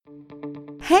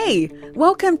Hey,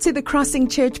 welcome to the Crossing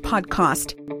Church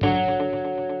podcast.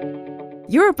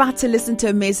 You're about to listen to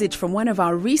a message from one of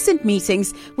our recent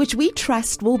meetings, which we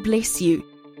trust will bless you.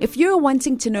 If you're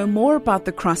wanting to know more about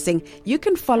The Crossing, you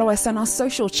can follow us on our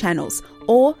social channels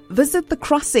or visit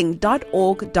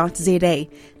thecrossing.org.za.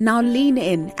 Now lean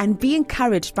in and be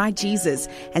encouraged by Jesus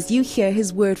as you hear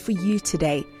his word for you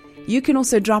today. You can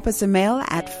also drop us a mail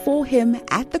at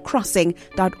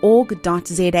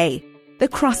forhim@thecrossing.org.za. The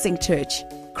Crossing Church.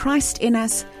 Christ in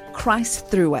us, Christ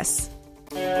through us.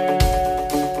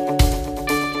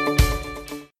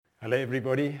 Hello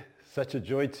everybody, such a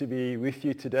joy to be with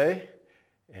you today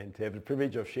and to have the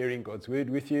privilege of sharing God's word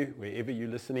with you wherever you're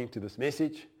listening to this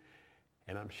message.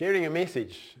 And I'm sharing a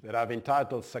message that I've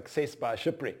entitled Success by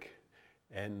Shipwreck,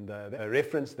 and a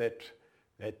reference that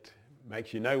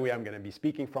makes you know where I'm going to be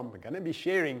speaking from. I'm going to be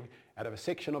sharing out of a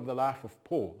section of the life of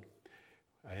Paul.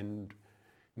 And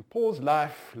in Paul's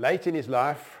life, late in his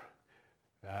life,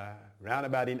 round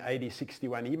about in AD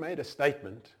 61, he made a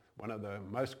statement, one of the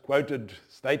most quoted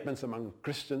statements among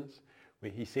Christians, where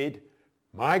he said,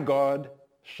 "My God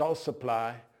shall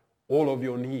supply all of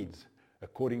your needs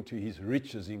according to his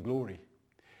riches in glory."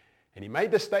 And he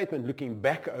made the statement looking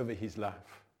back over his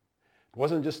life. It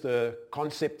wasn't just a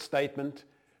concept statement,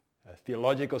 a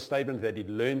theological statement that he'd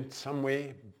learned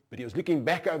somewhere, but he was looking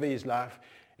back over his life,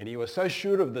 and he was so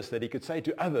sure of this that he could say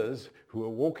to others who were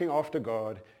walking after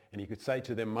God, and he could say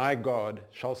to them, "My God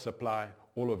shall supply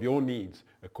all of your needs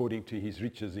according to his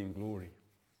riches in glory."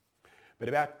 But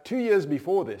about 2 years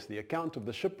before this, the account of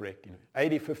the shipwreck in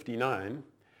AD 59,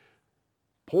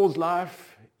 Paul's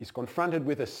life is confronted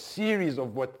with a series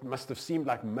of what must have seemed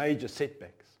like major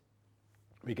setbacks.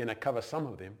 We're going to cover some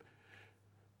of them.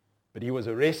 But he was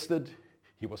arrested,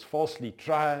 he was falsely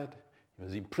tried, he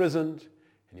was imprisoned,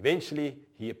 and eventually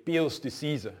he appeals to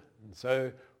Caesar. And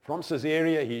so from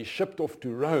Caesarea he is shipped off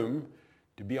to Rome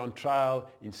to be on trial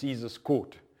in Caesar's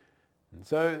court. And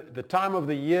so the time of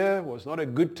the year was not a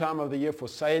good time of the year for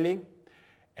sailing,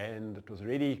 and it was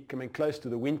already coming close to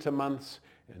the winter months,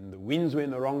 and the winds were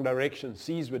in the wrong direction,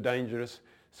 seas were dangerous.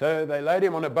 So they load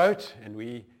him on a boat, and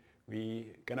we're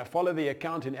going to follow the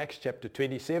account in Acts chapter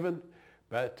 27.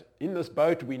 But in this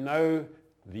boat we know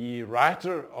the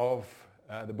writer of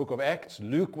the book of Acts,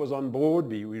 Luke, was on board.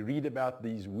 We read about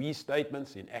these we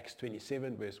statements in Acts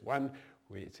 27 verse 1,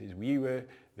 where it says we were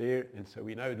there, and so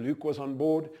we know Luke was on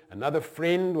board. Another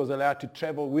friend was allowed to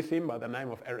travel with him by the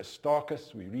name of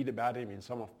Aristarchus. We read about him in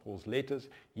some of Paul's letters.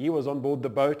 He was on board the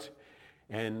boat,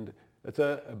 and it's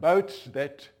a boat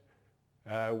that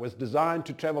was designed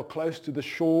to travel close to the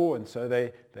shore, and so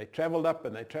they traveled up,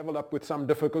 and they traveled up with some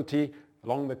difficulty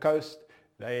along the coast.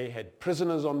 They had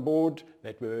prisoners on board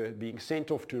that were being sent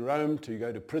off to Rome to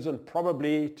go to prison,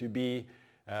 probably to be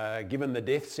given the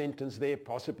death sentence there,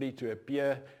 possibly to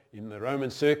appear in the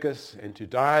Roman circus and to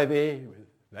die there.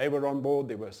 They were on board.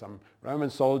 There were some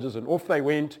Roman soldiers, and off they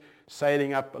went,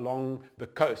 sailing up along the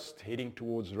coast, heading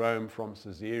towards Rome from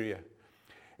Caesarea.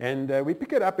 And we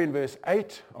pick it up in verse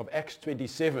 8 of Acts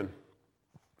 27.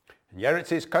 And here it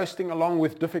says, "Coasting along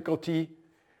with difficulty,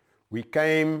 we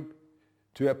came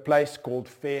to a place called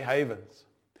Fair Havens."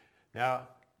 Now,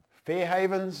 Fair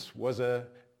Havens was a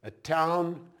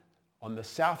town on the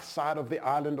south side of the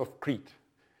island of Crete.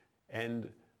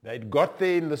 And they'd got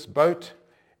there in this boat,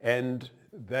 and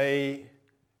they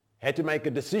had to make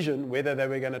a decision whether they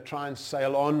were going to try and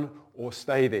sail on or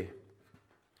stay there.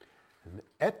 And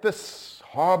at this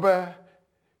harbor,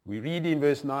 we read in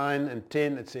verse 9 and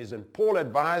 10, it says, "And Paul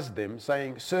advised them,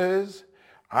 saying, Sirs,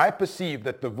 I perceive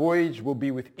that the voyage will be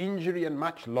with injury and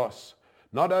much loss,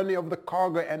 not only of the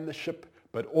cargo and the ship,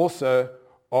 but also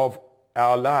of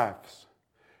our lives.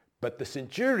 But the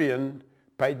centurion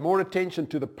paid more attention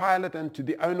to the pilot and to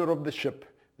the owner of the ship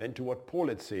than to what Paul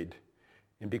had said.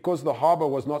 And because the harbor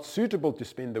was not suitable to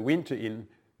spend the winter in,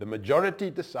 the majority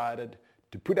decided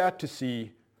to put out to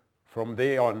sea from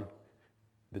there on,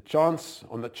 the chance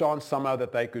somehow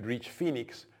that they could reach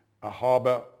Phoenix, a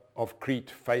harbor of Crete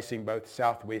facing both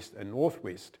southwest and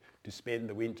northwest, to spend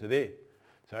the winter there.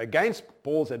 So against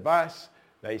Paul's advice,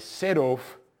 they set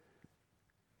off,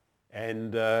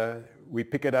 and we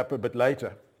pick it up a bit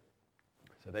later.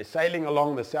 So they're sailing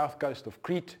along the south coast of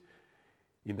Crete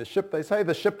in the ship. They say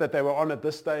the ship that they were on at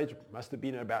this stage must have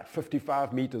been about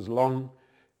 55 meters long,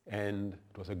 and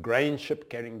it was a grain ship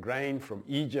carrying grain from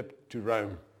Egypt to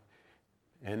Rome.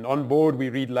 And on board, we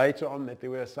read later on that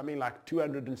there were something like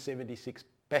 276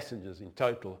 passengers in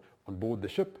total on board the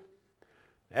ship.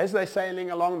 As they're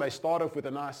sailing along, they start off with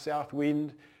a nice south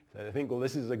wind. So they think, well,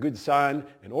 this is a good sign,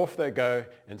 and off they go,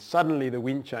 and suddenly the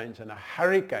wind changes, and a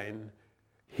hurricane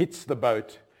hits the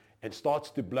boat, and starts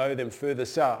to blow them further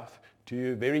south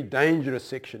to a very dangerous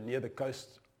section near the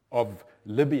coast of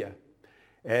Libya.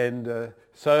 And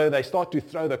so they start to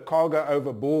throw the cargo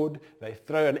overboard. They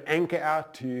throw an anchor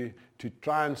out to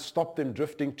try and stop them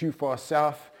drifting too far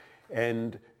south.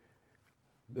 And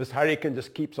this hurricane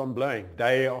just keeps on blowing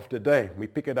day after day. We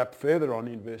pick it up further on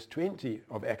in verse 20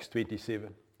 of Acts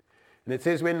 27. And it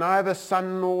says, when neither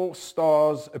sun nor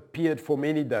stars appeared for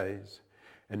many days,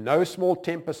 and no small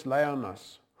tempest lay on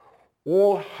us,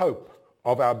 all hope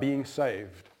of our being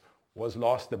saved was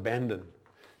last abandoned.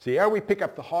 See, here we pick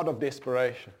up the heart of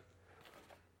desperation.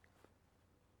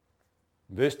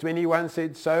 Verse 21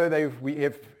 said, so they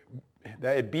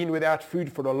had been without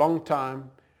food for a long time.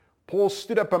 Paul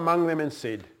stood up among them and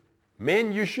said,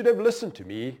 men, you should have listened to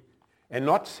me and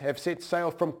not have set sail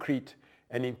from Crete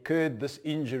and incurred this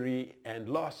injury and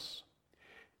loss.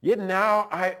 Yet now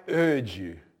I urge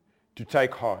you to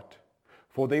take heart,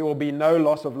 for there will be no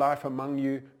loss of life among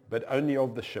you, but only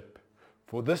of the ship.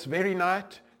 For this very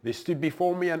night there stood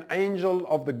before me an angel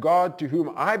of the God to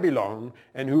whom I belong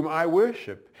and whom I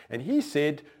worship. And he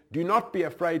said, do not be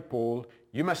afraid, Paul.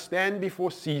 You must stand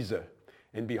before Caesar.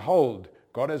 And behold,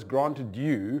 God has granted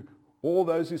you all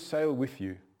those who sail with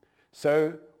you.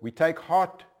 So we take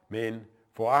heart, men,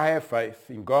 for I have faith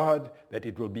in God that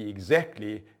it will be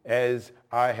exactly as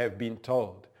I have been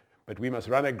told. But we must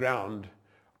run aground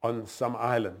on some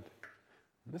island.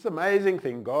 This amazing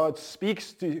thing, God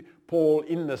speaks to Paul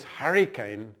in this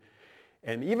hurricane,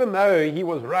 and even though he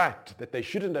was right that they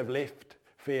shouldn't have left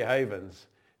Fair Havens,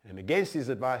 and against his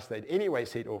advice they'd anyway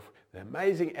set off, the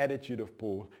amazing attitude of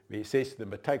Paul where he says to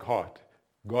them, but take heart,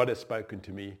 God has spoken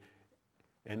to me.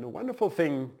 And the wonderful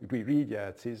thing that we read here,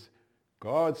 it says,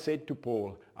 God said to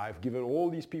Paul, I've given all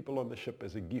these people on the ship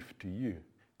as a gift to you.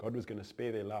 God was going to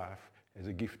spare their life as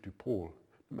a gift to Paul.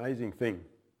 Amazing thing.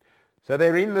 So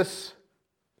they're in this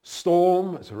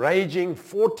storm. It's raging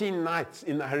 14 nights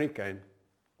in the hurricane.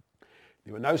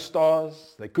 There were no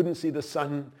stars. They couldn't see the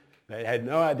sun. They had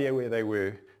no idea where they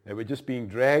were. They were just being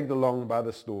dragged along by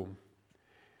the storm.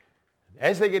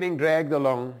 As they're getting dragged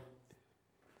along,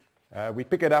 we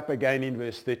pick it up again in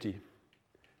verse 30.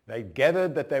 They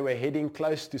gathered that they were heading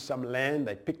close to some land.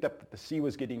 They picked up that the sea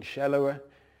was getting shallower.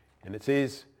 And it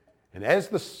says, and as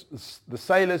the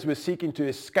sailors were seeking to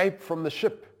escape from the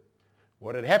ship,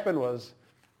 what had happened was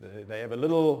they have a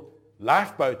little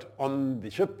lifeboat on the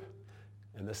ship.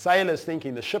 And the sailors,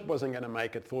 thinking the ship wasn't going to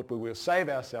make it, thought, well, we'll save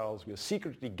ourselves. We'll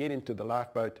secretly get into the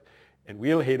lifeboat and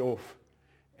we'll head off.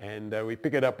 And we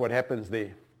pick it up what happens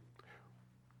there.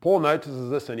 Paul notices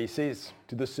this and he says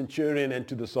to the centurion and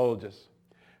to the soldiers,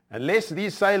 unless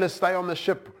these sailors stay on the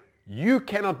ship, you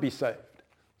cannot be saved.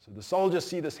 So the soldiers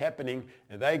see this happening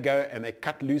and they go and they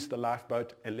cut loose the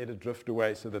lifeboat and let it drift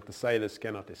away so that the sailors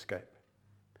cannot escape.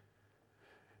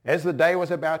 As the day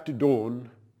was about to dawn,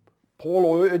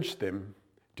 Paul urged them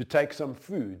to take some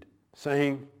food,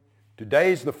 saying,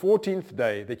 today is the 14th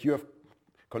day that you have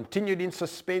continued in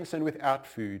suspense and without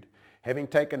food, having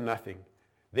taken nothing.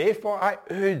 Therefore I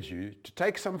urge you to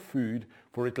take some food,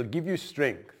 for it will give you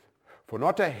strength. For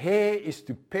not a hair is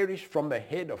to perish from the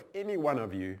head of any one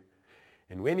of you.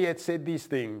 And when he had said these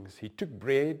things, he took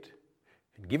bread,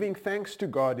 and giving thanks to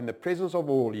God in the presence of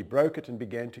all, he broke it and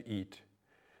began to eat.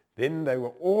 Then they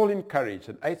were all encouraged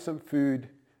and ate some food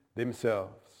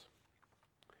themselves.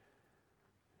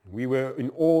 We were in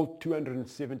all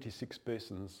 276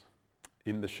 persons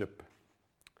in the ship.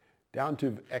 Down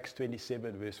to Acts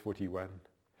 27, verse 41.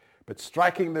 But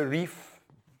striking the reef,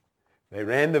 they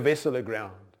ran the vessel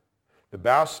aground. The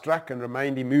bow struck and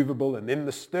remained immovable, and then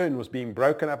the stern was being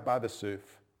broken up by the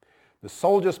surf. The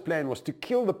soldiers' plan was to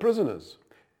kill the prisoners,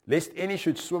 lest any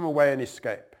should swim away and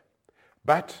escape.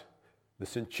 But the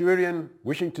centurion,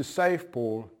 wishing to save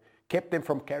Paul, kept them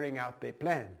from carrying out their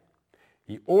plan.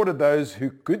 He ordered those who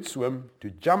could swim to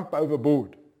jump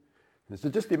overboard. And so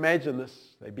just imagine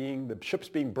this, the ship's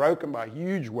being broken by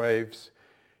huge waves,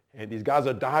 and these guys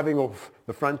are diving off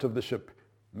the front of the ship.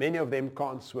 Many of them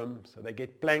can't swim, so they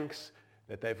get planks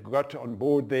that they've got on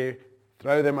board there,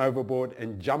 throw them overboard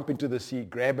and jump into the sea,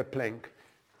 grab a plank.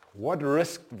 What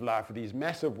risk of life for these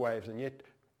massive waves, and yet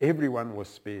everyone was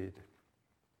spared.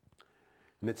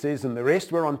 And it says, and the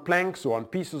rest were on planks or on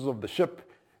pieces of the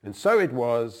ship, and so it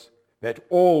was that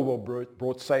all were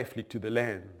brought safely to the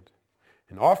land.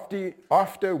 And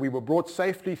after we were brought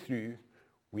safely through,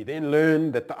 we then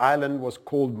learned that the island was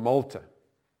called Malta.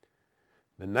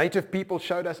 The native people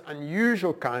showed us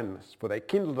unusual kindness, for they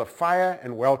kindled a fire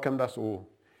and welcomed us all,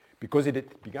 because it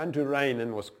had begun to rain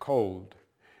and was cold.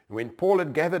 And when Paul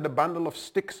had gathered a bundle of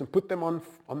sticks and put them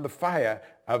on the fire,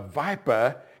 a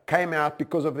viper came out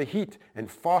because of the heat and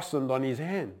fastened on his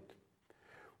hand.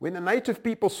 when the native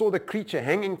people saw the creature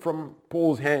hanging from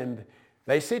Paul's hand,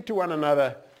 they said to one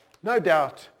another, "No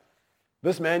doubt,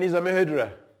 this man is a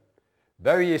murderer.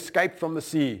 Though he escaped from the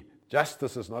sea,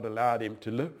 justice has not allowed him to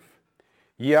live."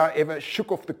 He, however,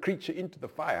 shook off the creature into the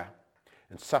fire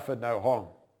and suffered no harm.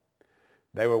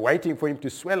 They were waiting for him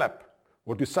to swell up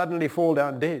or to suddenly fall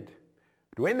down dead.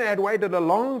 But when they had waited a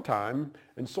long time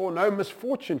and saw no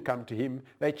misfortune come to him,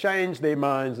 they changed their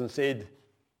minds and said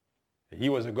he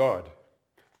was a god.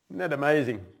 Isn't that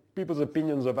amazing? People's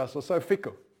opinions of us are so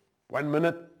fickle. One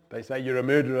minute they say you're a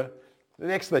murderer, the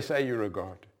next they say you're a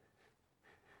god.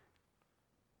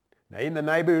 Now in the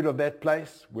neighborhood of that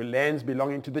place were lands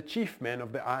belonging to the chief man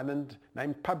of the island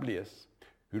named Publius,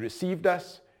 who received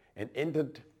us and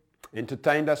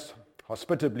entertained us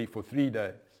hospitably for 3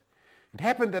 days. It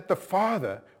happened that the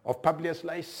father of Publius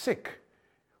lay sick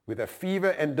with a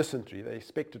fever and dysentery. They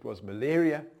expect it was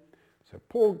malaria. So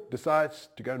Paul decides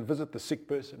to go and visit the sick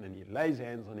person, and he lays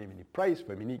hands on him and he prays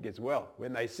for him and he gets well.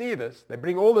 When they see this, they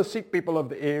bring all the sick people of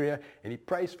the area and he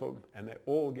prays for them and they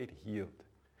all get healed.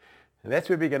 And that's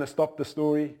where we're going to stop the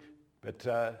story, but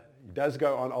it does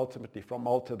go on ultimately. From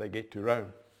Malta they get to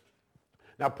Rome.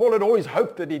 Now Paul had always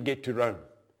hoped that he'd get to Rome.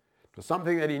 It was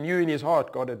something that he knew in his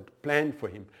heart God had planned for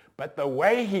him. But the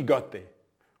way he got there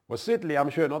was certainly, I'm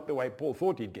sure, not the way Paul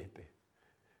thought he'd get there.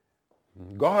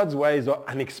 God's ways are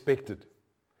unexpected.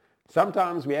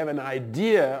 Sometimes we have an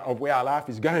idea of where our life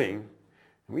is going.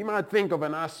 We might think of a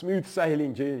nice smooth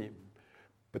sailing journey.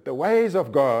 But the ways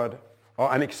of God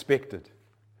are unexpected.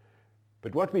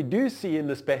 But what we do see in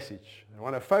this passage, I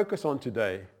want to focus on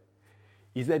today,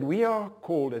 is that we are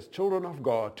called as children of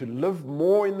God to live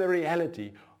more in the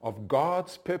reality of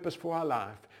God's purpose for our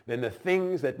life than the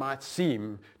things that might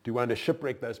seem to want to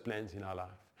shipwreck those plans in our life.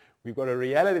 We've got a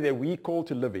reality that we're called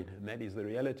to live in, and that is the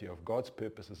reality of God's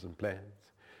purposes and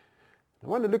plans. I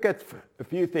want to look at a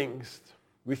few things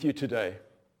with you today.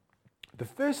 The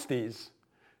first is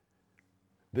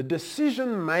the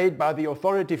decision made by the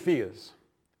authority figures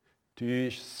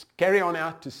to carry on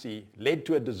out to sea led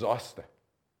to a disaster.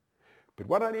 But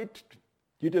what I need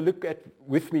you to look at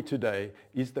with me today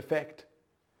is the fact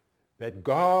that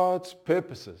God's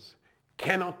purposes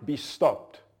cannot be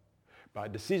stopped by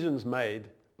decisions made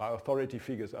by authority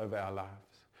figures over our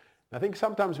lives. I think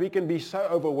sometimes we can be so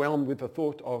overwhelmed with the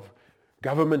thought of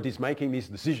government is making these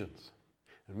decisions.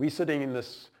 And we're sitting in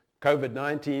this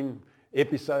COVID-19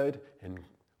 episode and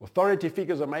authority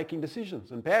figures are making decisions.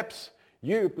 And perhaps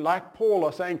you, like Paul,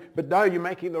 are saying, but no, you're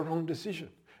making the wrong decision.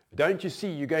 Don't you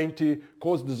see you're going to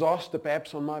cause disaster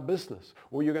perhaps on my business,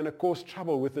 or you're going to cause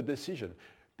trouble with the decision.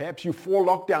 Perhaps you're for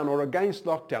lockdown or against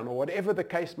lockdown or whatever the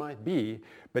case might be,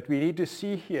 but we need to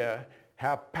see here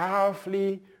how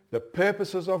powerfully the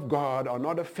purposes of God are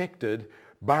not affected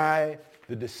by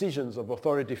the decisions of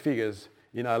authority figures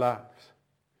in our lives.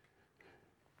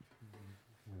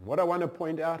 What I want to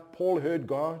point out, Paul heard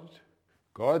God.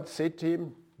 God said to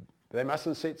him, they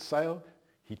mustn't set sail.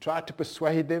 He tried to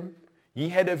persuade them. He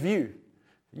had a view.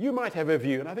 You might have a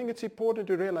view, and I think it's important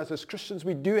to realize as Christians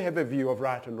we do have a view of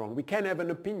right and wrong. We can have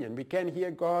an opinion. We can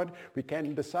hear God. We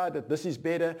can decide that this is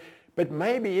better. But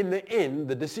maybe in the end,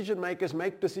 the decision makers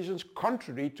make decisions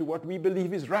contrary to what we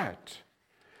believe is right.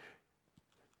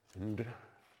 And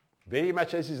very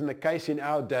much as is in the case in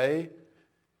our day,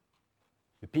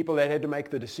 the people that had to make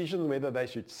the decision whether they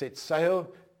should set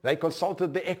sail, they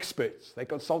consulted the experts. They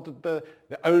consulted the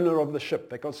owner of the ship.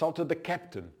 They consulted the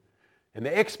captain. And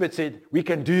the experts said, we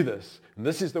can do this. And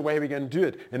this is the way we're going to do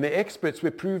it. And the experts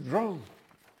were proved wrong.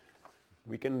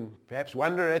 We can perhaps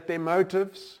wonder at their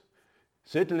motives.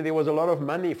 Certainly there was a lot of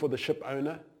money for the ship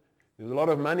owner. There was a lot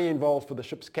of money involved for the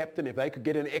ship's captain. If they could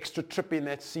get an extra trip in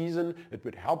that season, it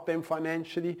would help them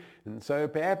financially. And so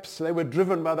perhaps they were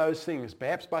driven by those things,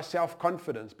 perhaps by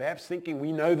self-confidence, perhaps thinking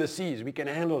we know the seas, we can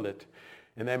handle it.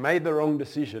 And they made the wrong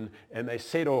decision and they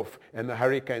set off and the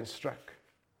hurricane struck.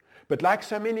 But like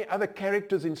so many other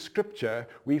characters in Scripture,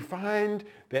 we find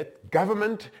that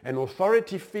government and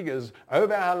authority figures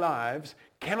over our lives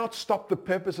cannot stop the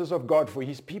purposes of God for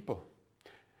his people.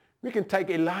 We can take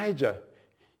Elijah.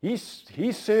 He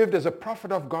served as a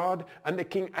prophet of God under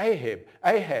King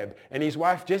Ahab and his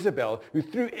wife Jezebel, who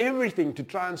threw everything to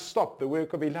try and stop the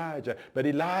work of Elijah. But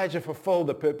Elijah fulfilled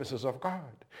the purposes of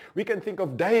God. We can think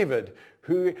of David,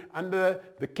 who under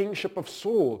the kingship of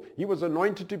Saul, he was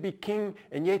anointed to be king,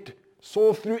 and yet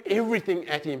Saul threw everything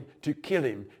at him to kill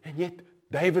him. And yet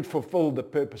David fulfilled the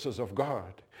purposes of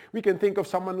God. We can think of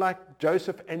someone like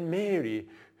Joseph and Mary,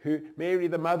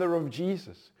 the mother of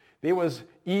Jesus. There was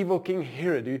evil King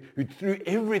Herod who threw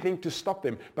everything to stop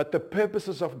them. But the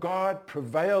purposes of God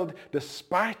prevailed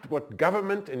despite what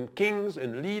government and kings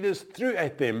and leaders threw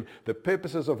at them. The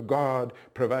purposes of God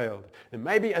prevailed. And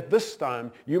maybe at this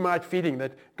time you might feeling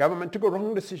that government took a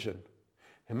wrong decision.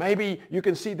 And maybe you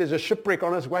can see there's a shipwreck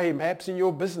on its way, perhaps in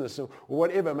your business or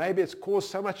whatever. Maybe it's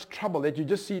caused so much trouble that you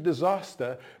just see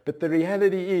disaster. But the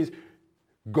reality is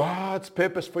God's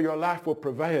purpose for your life will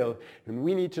prevail. And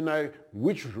we need to know,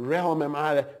 which realm am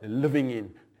I living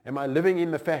in? Am I living in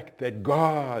the fact that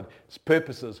God's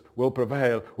purposes will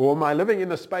prevail? Or am I living in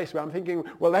the space where I'm thinking,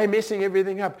 well, they're messing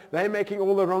everything up. They're making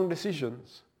all the wrong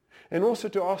decisions. And also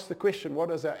to ask the question, what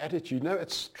is our attitude? No,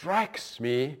 it strikes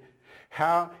me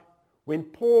how when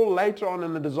Paul later on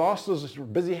in the disasters is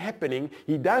busy happening,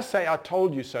 he does say, I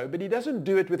told you so, but he doesn't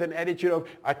do it with an attitude of,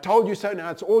 I told you so, now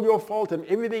it's all your fault and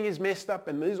everything is messed up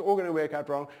and this is all going to work out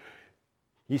wrong.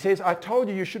 He says, I told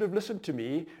you, you should have listened to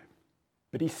me,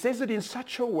 but he says it in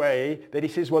such a way that he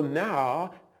says, well,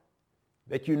 now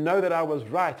that you know that I was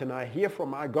right and I hear from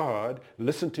my God,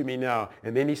 listen to me now.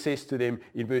 And then he says to them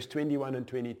in verse 21 and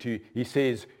 22, he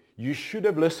says, you should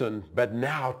have listened, but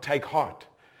now take heart.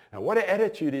 Now, what an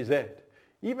attitude is that?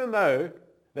 Even though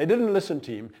they didn't listen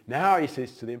to him, now he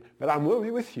says to them, but I'm will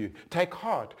be with you. Take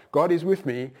heart. God is with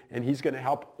me, and he's going to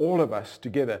help all of us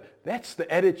together. That's the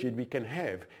attitude we can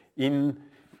have in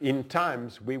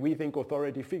times where we think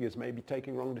authority figures may be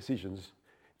taking wrong decisions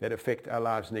that affect our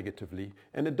lives negatively.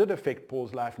 And it did affect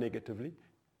Paul's life negatively.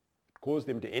 It caused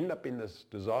him to end up in this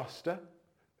disaster,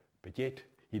 but yet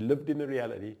he lived in the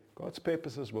reality, God's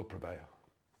purposes will prevail.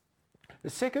 The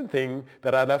second thing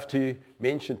that I'd love to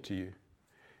mention to you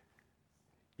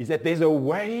is that there's a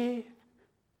way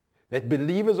that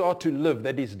believers are to live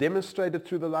that is demonstrated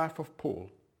through the life of Paul.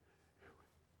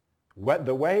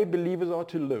 The way believers are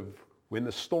to live when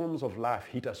the storms of life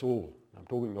hit us all. I'm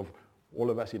talking of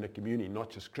all of us in a community, not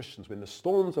just Christians. When the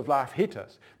storms of life hit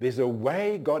us, there's a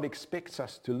way God expects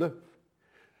us to live.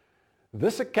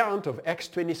 This account of Acts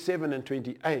 27 and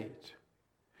 28,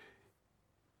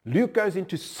 Luke goes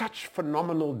into such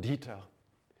phenomenal detail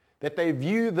that they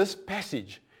view this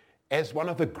passage as one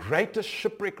of the greatest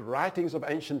shipwreck writings of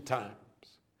ancient times.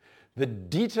 The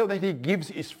detail that he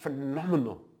gives is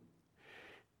phenomenal.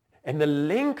 And the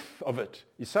length of it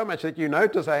is so much that you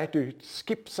notice I had to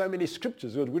skip so many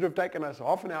scriptures. It would have taken us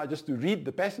half an hour just to read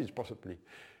the passage possibly.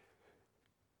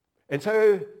 And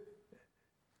so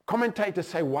commentators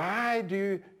say, why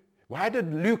did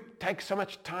Luke take so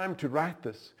much time to write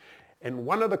this? And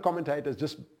one of the commentators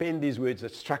just penned these words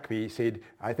that struck me. He said,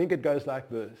 I think it goes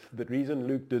like this. The reason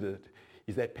Luke did it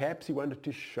is that perhaps he wanted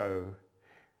to show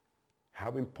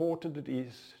how important it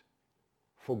is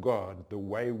for God the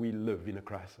way we live in a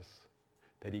crisis.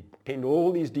 That he penned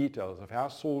all these details of how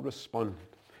Saul responded.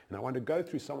 And I want to go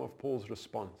through some of Paul's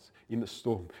response in the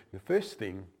storm. The first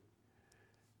thing,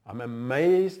 I'm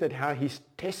amazed at how his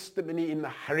testimony in the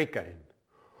hurricane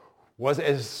was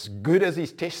as good as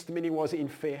his testimony was in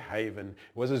Fairhaven,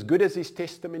 was as good as his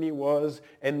testimony was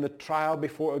in the trial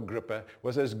before Agrippa,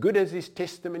 was as good as his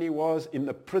testimony was in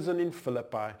the prison in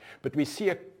Philippi. But we see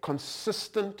a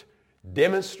consistent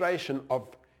demonstration of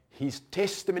his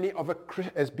testimony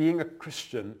as being a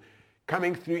Christian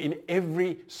coming through in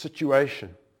every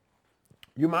situation.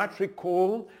 You might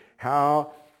recall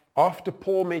how after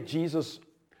Paul met Jesus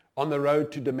on the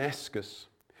road to Damascus,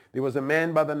 there was a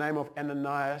man by the name of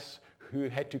Ananias who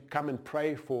had to come and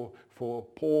pray for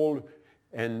Paul.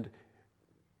 And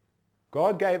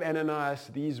God gave Ananias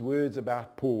these words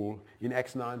about Paul in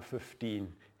Acts 9:15.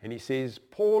 And he says,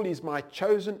 Paul is my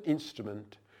chosen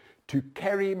instrument to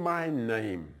carry my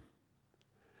name.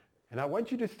 And I want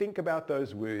you to think about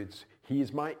those words. He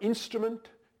is my instrument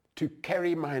to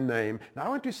carry my name. Now I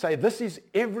want to say this is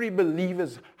every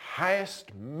believer's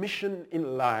highest mission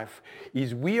in life,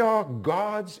 is we are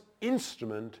God's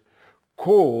instrument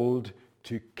called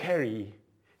to carry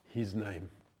his name.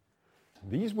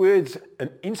 These words, an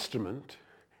instrument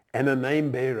and a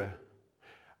name bearer,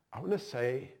 I want to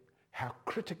say how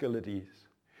critical it is.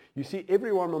 You see,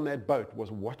 everyone on that boat was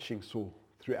watching Saul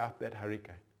throughout that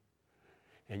hurricane.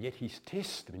 And yet his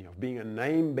testimony of being a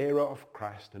name bearer of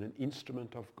Christ and an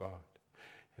instrument of God.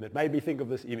 And it made me think of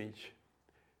this image.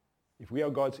 If we are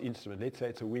God's instrument, let's say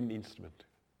it's a wind instrument.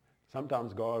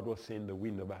 Sometimes God will send the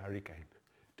wind of a hurricane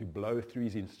to blow through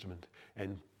his instrument.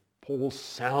 And Paul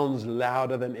sounds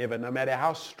louder than ever. No matter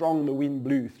how strong the wind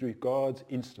blew through God's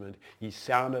instrument, he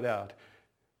sounded out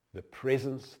the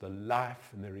presence, the life,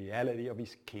 and the reality of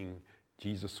his King,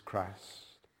 Jesus Christ.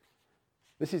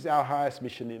 This is our highest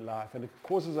mission in life, and it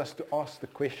causes us to ask the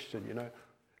question,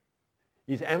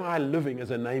 am I living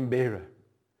as a name bearer?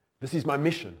 This is my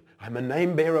mission. I'm a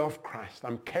name bearer of Christ.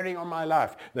 I'm carrying on my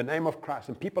life the name of Christ,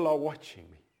 and people are watching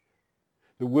me.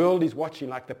 The world is watching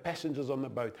like the passengers on the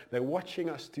boat. They're watching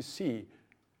us to see,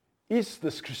 is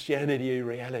this Christianity a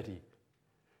reality?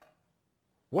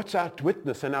 What's our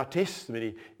witness and our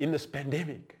testimony in this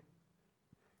pandemic?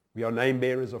 We are name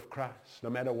bearers of Christ,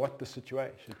 no matter what the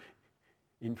situation.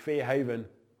 In Fairhaven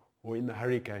or in the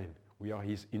hurricane, we are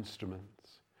his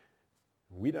instruments.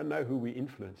 We don't know who we're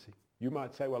influencing. You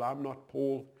might say, well, I'm not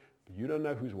Paul, but you don't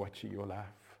know who's watching your life,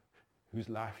 whose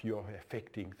life you are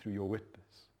affecting through your witness.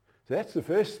 So that's the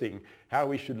first thing, how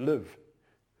we should live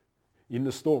in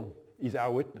the storm is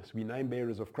our witness. We name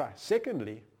bearers of Christ.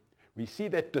 Secondly, we see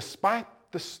that despite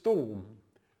the storm,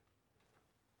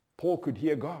 Paul could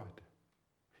hear God.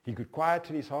 He could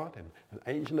quieten his heart, and an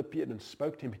angel appeared and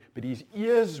spoke to him, but his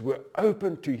ears were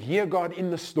open to hear God in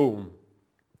the storm.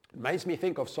 It makes me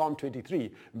think of Psalm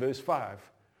 23, verse 5,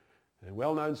 a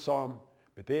well-known psalm,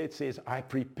 but there it says, I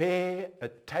prepare a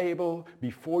table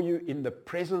before you in the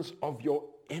presence of your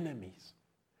enemies.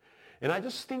 And I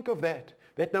just think of that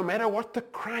no matter what the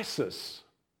crisis,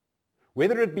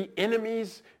 whether it be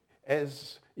enemies,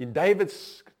 as in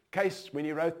David's case when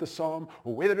he wrote the psalm,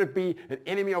 or whether it be an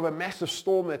enemy of a massive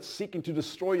storm that's seeking to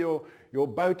destroy your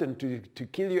boat and to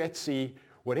kill you at sea,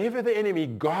 whatever the enemy,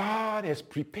 God has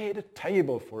prepared a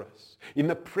table for us in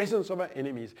the presence of our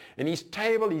enemies. And his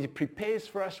table, he prepares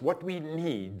for us what we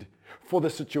need for the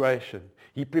situation.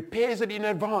 He prepares it in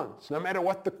advance, no matter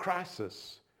what the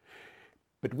crisis.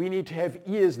 But we need to have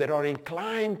ears that are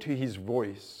inclined to his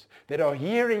voice, that are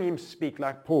hearing him speak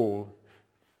like Paul.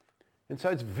 And so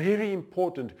it's very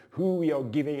important who we are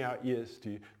giving our ears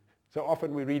to. So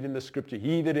often we read in the scripture,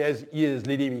 he that has ears,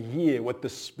 let him hear what the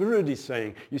Spirit is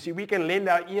saying. You see, we can lend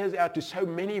our ears out to so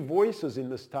many voices in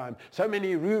this time, so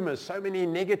many rumors, so many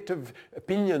negative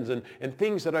opinions and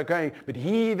things that are going. But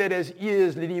he that has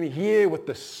ears, let him hear what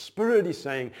the Spirit is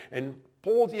saying. And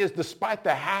Paul's ears, despite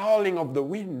the howling of the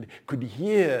wind, could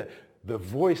hear the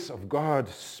voice of God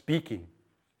speaking.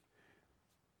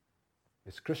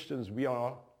 As Christians, we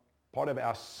are part of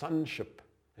our sonship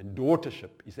and daughtership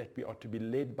is that we are to be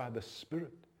led by the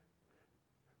Spirit.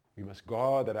 We must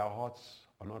guard that our hearts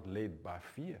are not led by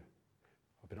fear,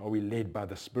 but are we led by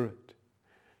the Spirit?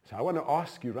 So I want to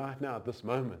ask you right now at this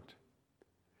moment,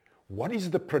 what is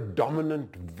the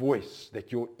predominant voice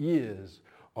that your ears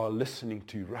are listening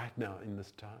to right now in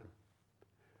this time?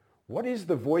 What is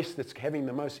the voice that's having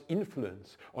the most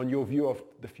influence on your view of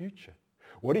the future?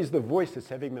 What is the voice that's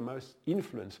having the most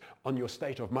influence on your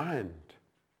state of mind?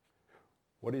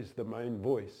 What is the main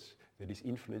voice that is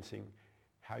influencing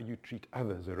how you treat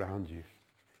others around you?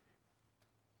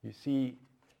 You see,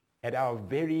 at our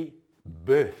very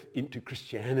birth into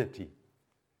Christianity,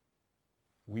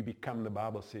 we become, the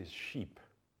Bible says, sheep,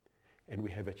 and we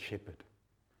have a shepherd.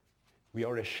 We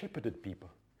are a shepherded people.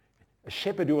 A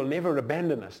shepherd who will never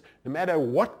abandon us, no matter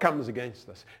what comes against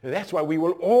us. And that's why we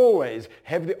will always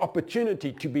have the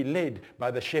opportunity to be led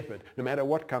by the shepherd, no matter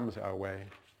what comes our way.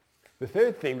 The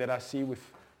third thing that I see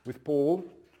with Paul,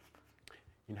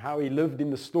 in how he lived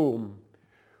in the storm,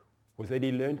 was that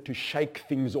he learned to shake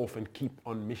things off and keep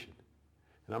on mission.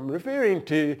 And I'm referring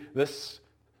to this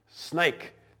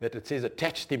snake that it says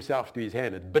attached himself to his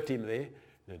hand. It bit him there.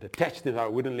 And it attached him, I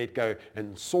wouldn't let go.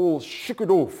 And Saul shook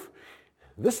it off.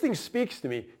 This thing speaks to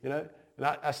me, and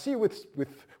I see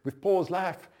with Paul's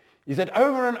life is that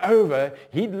over and over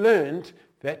he'd learned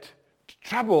that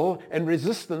trouble and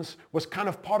resistance was kind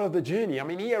of part of the journey. I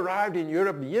mean, he arrived in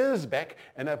Europe years back,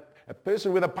 and a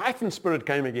person with a python spirit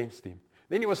came against him.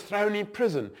 Then he was thrown in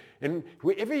prison. And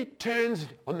wherever he turns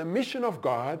on the mission of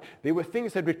God, there were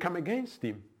things that would come against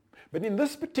him. But in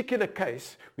this particular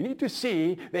case, we need to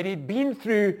see that he'd been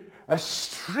through a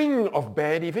string of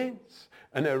bad events.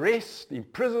 An arrest,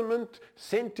 imprisonment,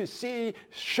 sent to sea,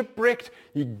 shipwrecked.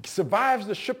 He survives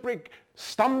the shipwreck,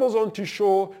 stumbles onto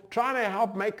shore, trying to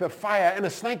help make the fire, and a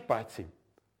snake bites him.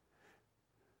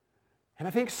 And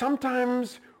I think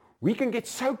sometimes we can get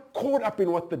so caught up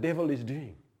in what the devil is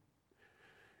doing.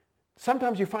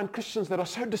 Sometimes you find Christians that are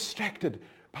so distracted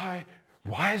by,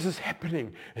 why is this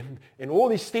happening? And all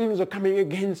these things are coming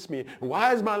against me. And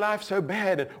why is my life so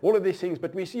bad? And all of these things.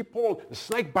 But we see Paul, the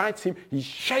snake bites him, he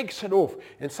shakes it off.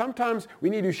 And sometimes we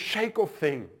need to shake off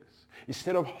things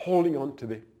instead of holding on to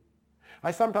them. I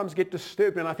sometimes get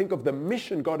disturbed when I think of the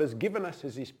mission God has given us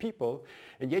as his people.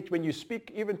 And yet when you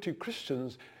speak even to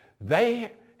Christians,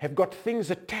 they have got things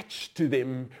attached to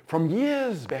them from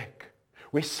years back,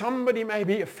 where somebody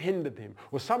maybe offended them,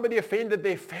 or somebody offended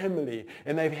their family,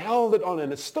 and they've held it on,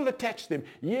 and it's still attached to them.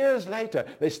 Years later,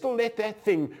 they still let that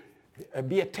thing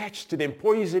be attached to them,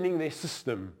 poisoning their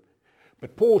system.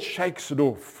 But Paul shakes it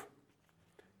off.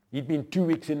 He'd been 2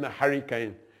 weeks in the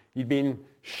hurricane. He'd been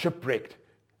shipwrecked.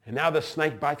 And now the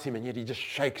snake bites him, and yet he just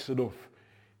shakes it off.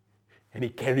 And he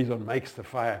carries on, makes the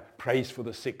fire, prays for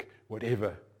the sick,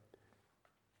 whatever.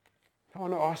 I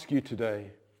want to ask you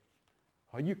today,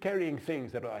 are you carrying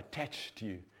things that are attached to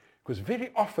you? Because very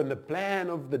often the plan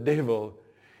of the devil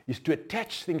is to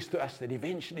attach things to us that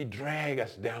eventually drag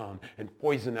us down and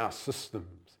poison our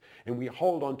systems. And we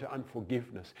hold on to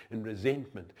unforgiveness and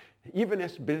resentment, even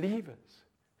as believers.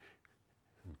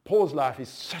 Paul's life is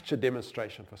such a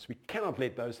demonstration for us. We cannot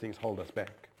let those things hold us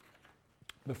back.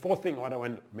 The fourth thing I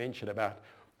want to mention about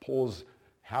Paul's,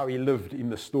 how he lived in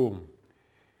the storm,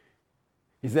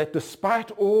 is that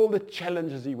despite all the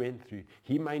challenges he went through,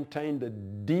 he maintained a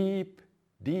deep,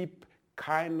 deep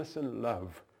kindness and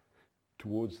love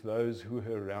towards those who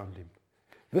were around him.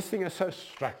 This thing has so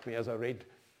struck me as I read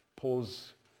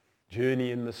Paul's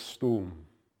journey in the storm.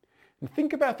 And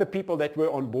think about the people that were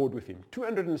on board with him.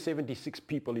 276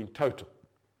 people in total.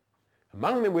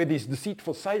 Among them were these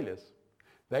deceitful sailors.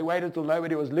 They waited till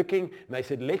nobody was looking, and they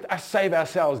said, let us save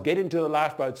ourselves, get into the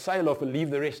lifeboat, sail off, and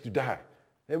leave the rest to die.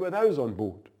 There were those on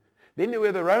board. Then there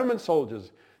were the Roman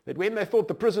soldiers that when they thought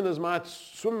the prisoners might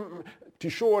swim to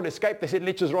shore and escape, they said,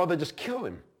 let's rather just kill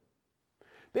him.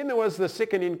 Then there was the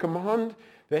second in command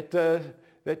that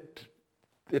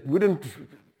wouldn't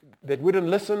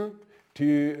listen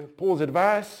to Paul's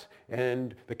advice,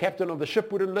 and the captain of the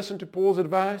ship wouldn't listen to Paul's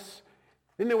advice.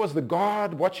 Then there was the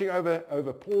guard watching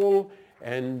over Paul,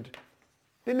 and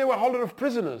then there were a whole lot of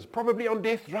prisoners, probably on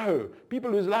death row,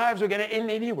 people whose lives were going to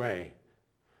end anyway.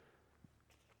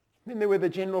 Then there were the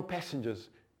general passengers.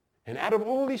 And out of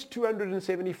all these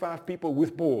 275 people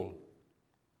with Paul,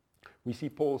 we see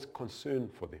Paul's concern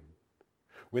for them.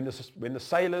 When the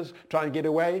sailors try and get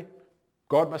away,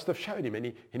 God must have shown him.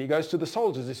 And he goes to the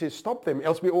soldiers. He says, stop them,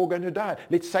 else we're all going to die.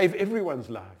 Let's save everyone's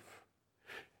life.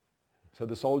 So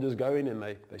the soldiers go in and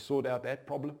they sort out that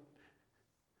problem.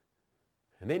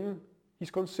 And then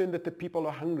he's concerned that the people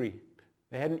are hungry.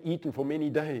 They hadn't eaten for many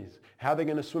days. How are they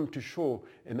going to swim to shore?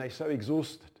 And they're so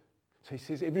exhausted. So he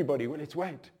says, everybody, well, let's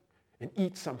wait and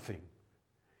eat something.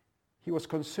 He was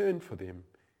concerned for them.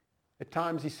 At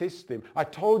times he says to them, I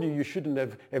told you shouldn't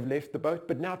have left the boat,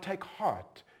 but now take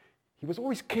heart. He was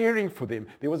always caring for them.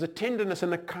 There was a tenderness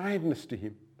and a kindness to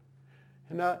him.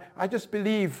 And I just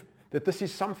believe that this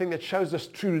is something that shows us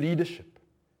true leadership.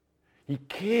 He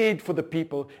cared for the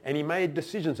people, and he made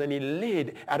decisions, and he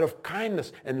led out of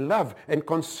kindness and love and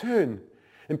concern.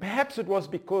 And perhaps it was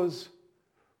because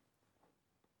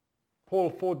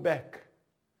Paul thought back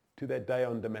to that day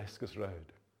on Damascus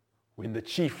Road when the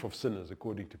chief of sinners,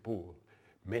 according to Paul,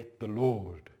 met the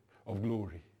Lord of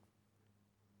glory.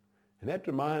 And that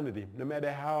reminded him, no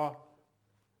matter how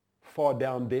far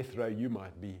down death row you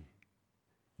might be,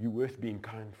 you're worth being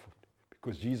kind for,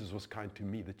 because Jesus was kind to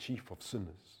me, the chief of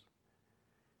sinners.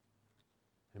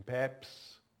 And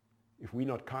perhaps if we're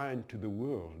not kind to the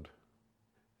world,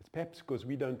 it's perhaps because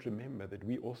we don't remember that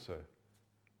we also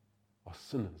are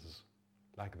sinners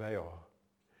like they are.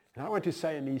 And I want to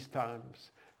say in these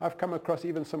times, I've come across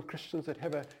even some Christians that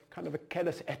have a kind of a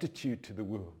callous attitude to the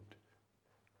world.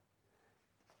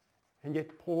 And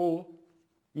yet Paul,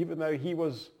 even though he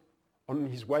was on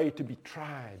his way to be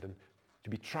tried and to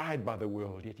be tried by the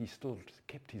world, yet he still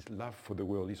kept his love for the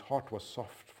world. His heart was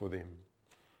soft for them.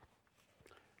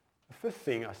 The fifth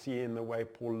thing I see in the way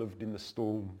Paul lived in the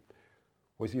storm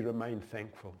was he remained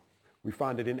thankful. We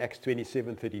find it in Acts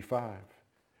 27:35,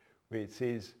 where it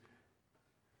says,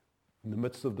 in the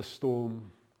midst of the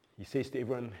storm, he says to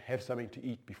everyone, have something to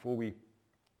eat before we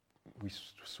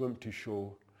swim to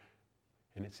shore.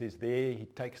 And it says there, he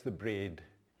takes the bread,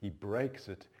 he breaks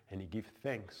it, and he gives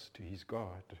thanks to his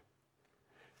God.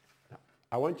 Now,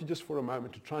 I want you just for a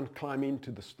moment to try and climb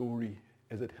into the story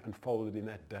as it unfolded in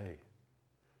that day.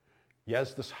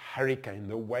 Here's this hurricane,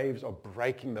 the waves are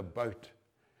breaking the boat.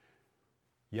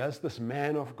 Here's this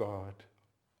man of God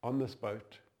on this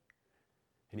boat.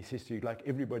 And he says to you, like,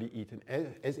 everybody eat. And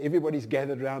as everybody's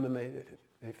gathered around and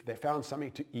they found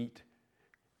something to eat,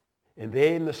 and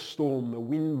there in the storm, the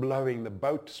wind blowing, the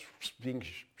boat being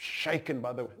shaken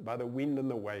by the wind and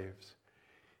the waves,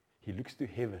 he looks to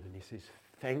heaven and he says,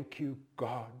 thank you,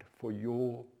 God, for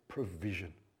your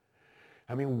provision.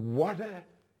 I mean, what an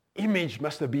image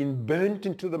must have been burnt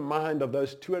into the mind of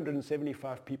those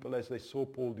 275 people as they saw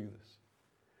Paul do this.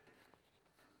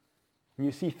 And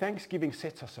you see, Thanksgiving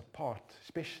sets us apart,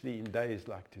 especially in days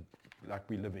like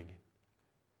we're living in.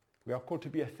 We are called to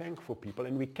be a thankful people,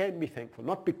 and we can be thankful,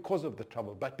 not because of the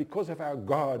trouble, but because of our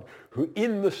God, who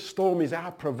in the storm is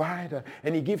our provider,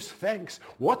 and he gives thanks.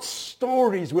 What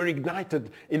stories were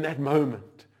ignited in that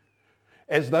moment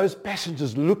as those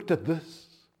passengers looked at this?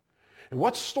 And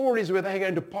what stories were they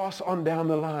going to pass on down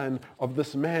the line of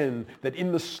this man that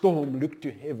in the storm looked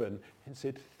to heaven and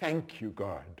said, thank you,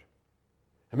 God?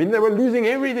 I mean, they were losing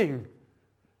everything.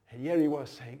 And here he was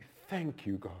saying, thank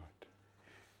you, God.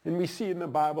 And we see in the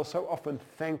Bible so often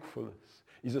thankfulness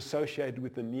is associated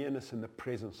with the nearness and the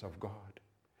presence of God.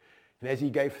 And as he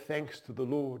gave thanks to the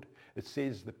Lord, it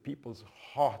says the people's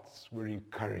hearts were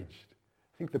encouraged.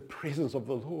 I think the presence of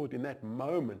the Lord in that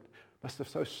moment must have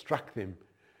so struck them,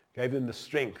 gave them the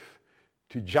strength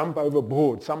to jump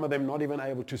overboard, some of them not even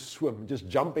able to swim, just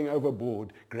jumping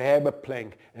overboard, grab a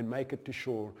plank and make it to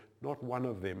shore. Not one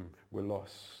of them were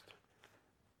lost.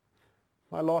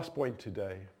 My last point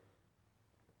today,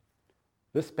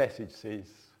 this passage says,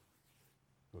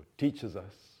 or teaches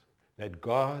us, that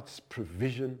God's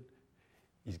provision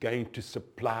is going to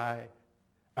supply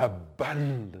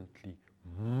abundantly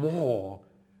more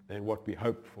than what we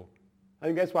hope for. I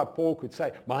think that's why Paul could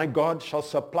say, my God shall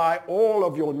supply all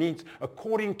of your needs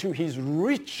according to his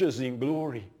riches in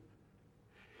glory.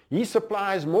 He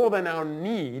supplies more than our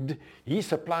need. He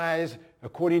supplies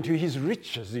according to his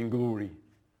riches in glory.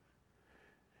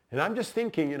 And I'm just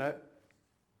thinking,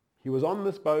 he was on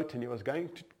this boat and he was going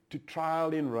to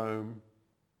trial in Rome.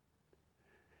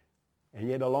 And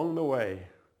yet along the way,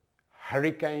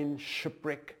 hurricane,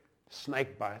 shipwreck,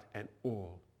 snakebite, and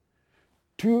all.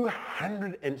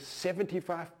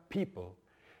 275 people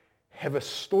have a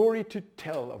story to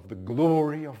tell of the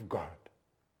glory of God.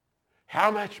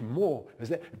 How much more is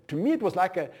that? To me, it was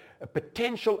like a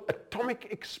potential atomic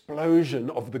explosion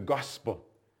of the gospel.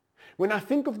 When I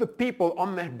think of the people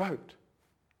on that boat,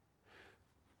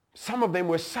 some of them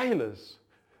were sailors.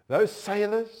 Those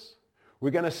sailors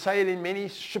were going to sail in many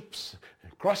ships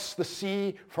across the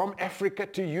sea from Africa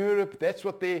to Europe. That's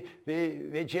what their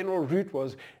general route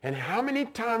was. And how many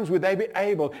times would they be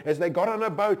able, as they got on a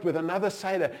boat with another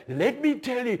sailor, let me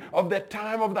tell you of that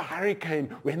time of the hurricane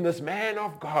when this man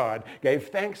of God gave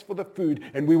thanks for the food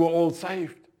and we were all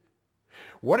saved.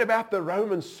 What about the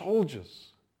Roman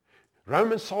soldiers?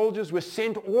 Roman soldiers were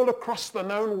sent all across the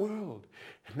known world.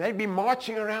 And they'd be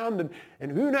marching around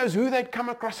and who knows who they'd come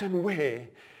across and where.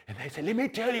 And they say, let me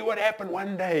tell you what happened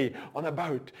one day on a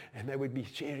boat. And they would be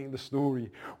sharing the story.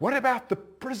 What about the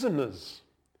prisoners?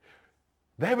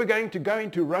 They were going to go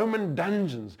into Roman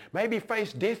dungeons, maybe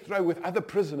face death row with other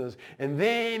prisoners. And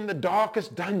there in the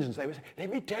darkest dungeons, they would say, let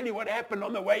me tell you what happened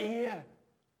on the way here.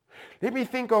 Let me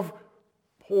think of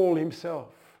Paul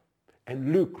himself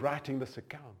and Luke writing this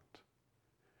account.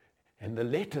 And the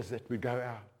letters that would go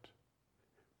out.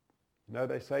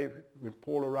 They say when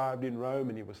Paul arrived in Rome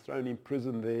and he was thrown in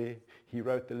prison there, he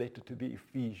wrote the letter to the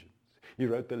Ephesians. He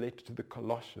wrote the letter to the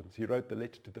Colossians. He wrote the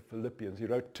letter to the Philippians. He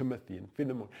wrote Timothy and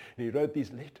Philemon. And he wrote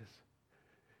these letters.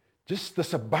 Just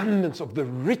this abundance of the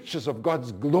riches of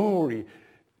God's glory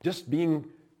just being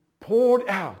poured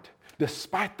out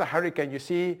despite the hurricane. You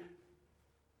see,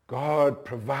 God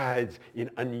provides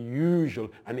in unusual,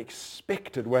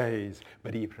 unexpected ways,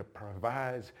 but he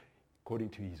provides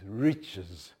according to his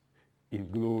riches in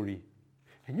glory.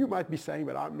 And you might be saying,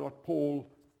 but I'm not Paul.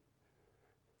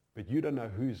 But you don't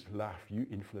know whose life you're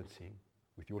influencing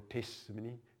with your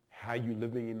testimony, how you're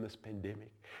living in this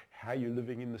pandemic, how you're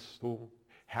living in the storm,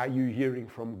 how you're hearing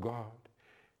from God,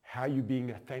 how you're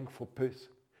being a thankful person,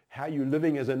 how you're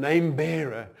living as a name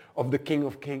bearer of the King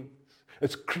of Kings.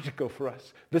 It's critical for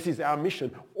us. This is our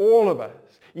mission. All of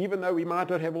us, even though we might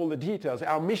not have all the details,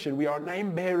 our mission, we are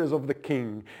name bearers of the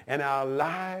King. And our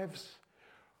lives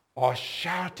are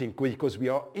shouting because we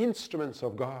are instruments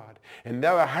of God. And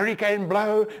though a hurricane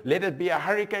blow, let it be a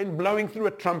hurricane blowing through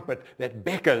a trumpet that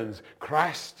beckons.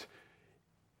 Christ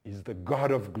is the God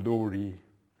of glory.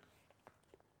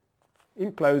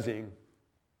 In closing,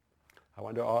 I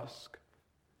want to ask,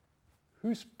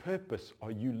 whose purpose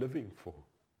are you living for?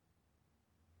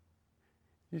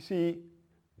 You see,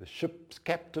 the ship's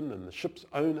captain and the ship's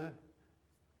owner,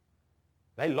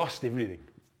 they lost everything.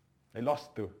 They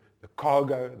lost the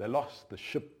cargo, they lost the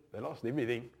ship, they lost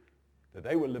everything that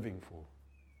they were living for.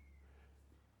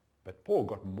 But Paul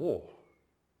got more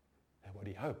than what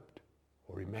he hoped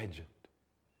or imagined.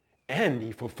 And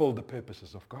he fulfilled the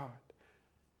purposes of God.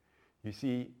 You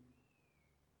see,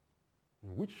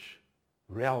 in which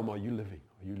realm are you living?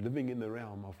 Are you living in the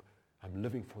realm of, I'm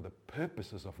living for the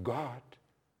purposes of God?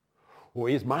 Or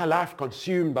is my life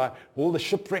consumed by all the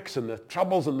shipwrecks and the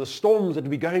troubles and the storms that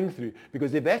we're going through?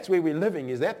 Because if that's where we're living,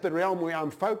 is that the realm where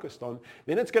I'm focused on,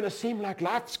 then it's going to seem like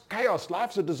life's chaos,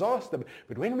 life's a disaster.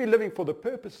 But when we're living for the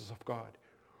purposes of God,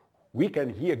 we can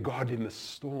hear God in the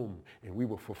storm and we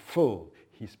will fulfill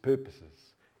his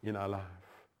purposes in our life.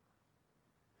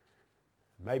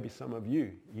 Maybe some of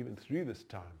you, even through this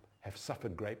time, have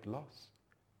suffered great loss.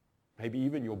 Maybe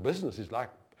even your business is like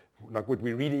what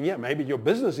we're reading here. Maybe your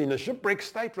business is in a shipwreck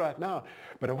state right now.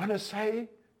 But I want to say,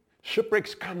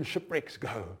 shipwrecks come, shipwrecks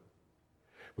go.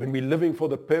 When we're living for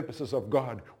the purposes of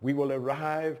God, we will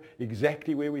arrive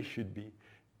exactly where we should be.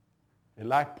 And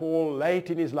like Paul, late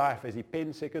in his life, as he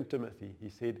penned 2 Timothy, he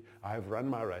said, I have run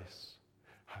my race.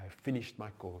 I have finished my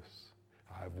course.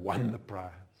 I have won the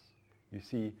prize. You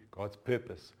see, God's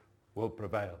purpose will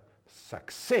prevail.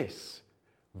 Success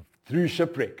through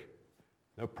shipwreck.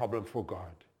 No problem for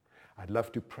God. I'd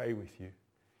love to pray with you,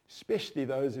 especially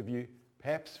those of you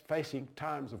perhaps facing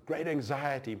times of great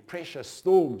anxiety, pressure,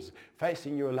 storms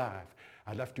facing your life.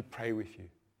 I'd love to pray with you.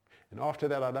 And after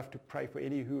that, I'd love to pray for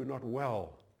any who are not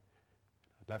well.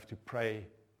 I'd love to pray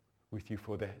with you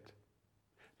for that.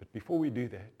 But before we do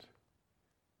that,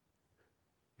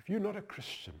 if you're not a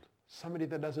Christian, somebody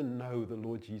that doesn't know the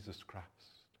Lord Jesus Christ,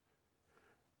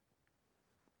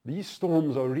 these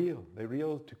storms are real. They're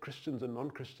real to Christians and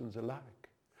non-Christians alike.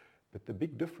 But the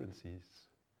big difference is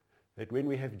that when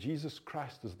we have Jesus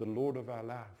Christ as the Lord of our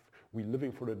life, we're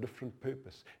living for a different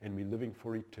purpose and we're living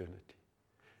for eternity.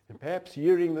 And perhaps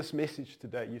hearing this message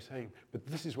today, you're saying, but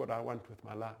this is what I want with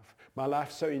my life. My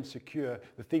life's so insecure.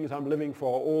 The things I'm living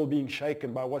for are all being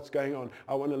shaken by what's going on.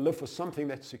 I want to live for something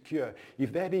that's secure.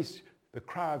 If that is the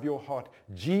cry of your heart,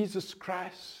 Jesus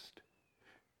Christ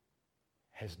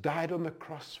has died on the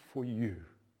cross for you.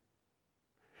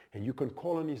 And you can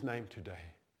call on his name today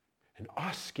and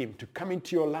ask him to come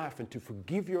into your life and to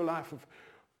forgive your life of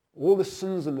all the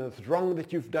sins and the wrong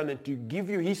that you've done, and to give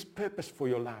you his purpose for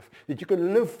your life, that you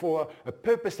can live for a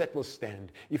purpose that will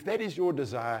stand. If that is your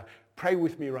desire, pray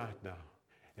with me right now.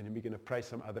 And then we're going to pray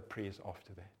some other prayers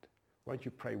after that. Won't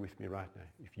you pray with me right now?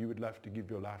 If you would love to give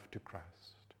your life to Christ,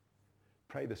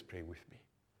 pray this prayer with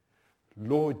me.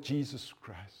 Lord Jesus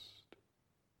Christ,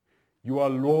 you are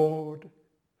Lord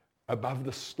above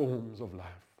the storms of life.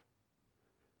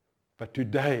 But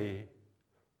today,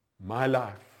 my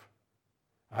life,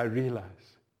 I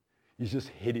realize, is just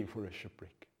heading for a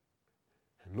shipwreck.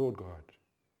 And Lord God,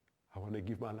 I want to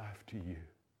give my life to you.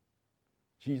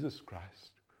 Jesus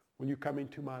Christ, will you come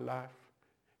into my life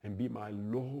and be my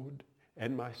Lord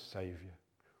and my Savior?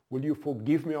 Will you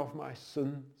forgive me of my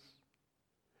sins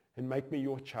and make me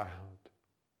your child?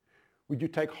 Would you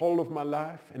take hold of my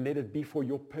life and let it be for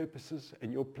your purposes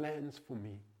and your plans for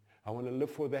me? I want to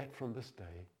live for that from this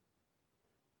day.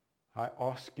 I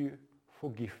ask you,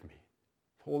 forgive me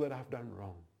for all that I've done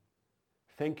wrong.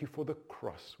 Thank you for the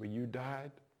cross where you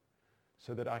died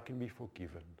so that I can be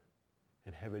forgiven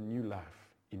and have a new life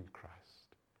in Christ.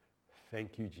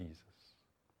 Thank you, Jesus.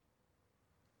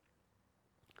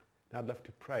 Now I'd love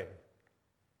to pray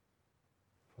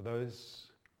for those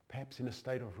perhaps in a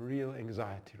state of real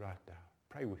anxiety right now.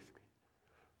 Pray with me.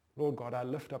 Lord God, I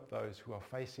lift up those who are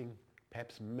facing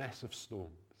perhaps massive storms,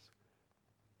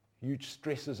 huge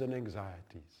stresses and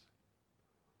anxieties.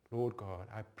 Lord God,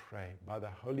 I pray by the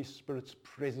Holy Spirit's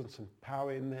presence and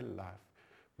power in their life,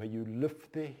 may you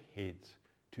lift their heads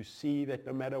to see that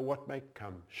no matter what may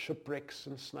come, shipwrecks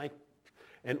and snakes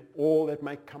and all that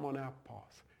may come on our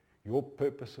path, your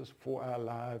purposes for our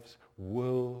lives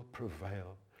will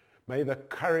prevail. May the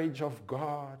courage of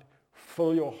God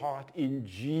fill your heart in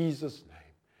Jesus' name.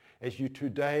 As you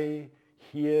today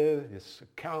hear this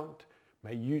account,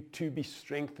 may you too be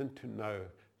strengthened to know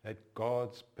that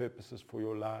God's purposes for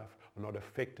your life are not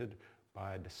affected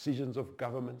by decisions of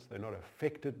governments. They're not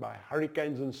affected by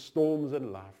hurricanes and storms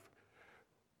in life.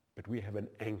 But we have an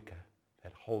anchor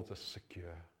that holds us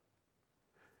secure.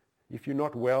 If you're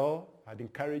not well, I'd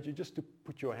encourage you just to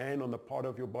put your hand on the part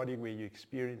of your body where you're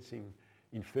experiencing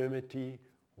infirmity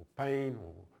or pain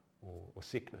or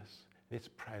sickness. Let's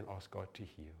pray and ask God to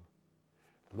heal.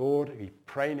 Lord, we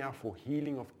pray now for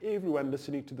healing of everyone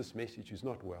listening to this message who's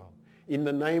not well. In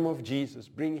the name of Jesus,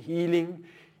 bring healing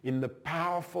in the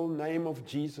powerful name of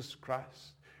Jesus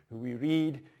Christ, who we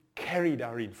read carried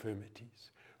our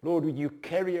infirmities. Lord, would you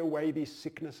carry away these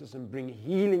sicknesses and bring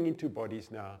healing into bodies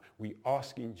now? We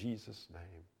ask in Jesus'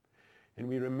 name. And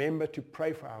we remember to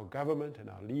pray for our government and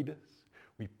our leaders.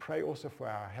 We pray also for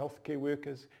our healthcare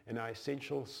workers and our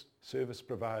essential service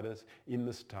providers in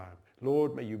this time.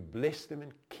 Lord, may you bless them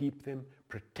and keep them,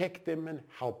 protect them and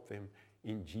help them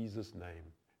in Jesus'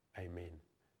 name. Amen.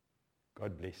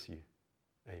 God bless you.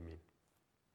 Amen.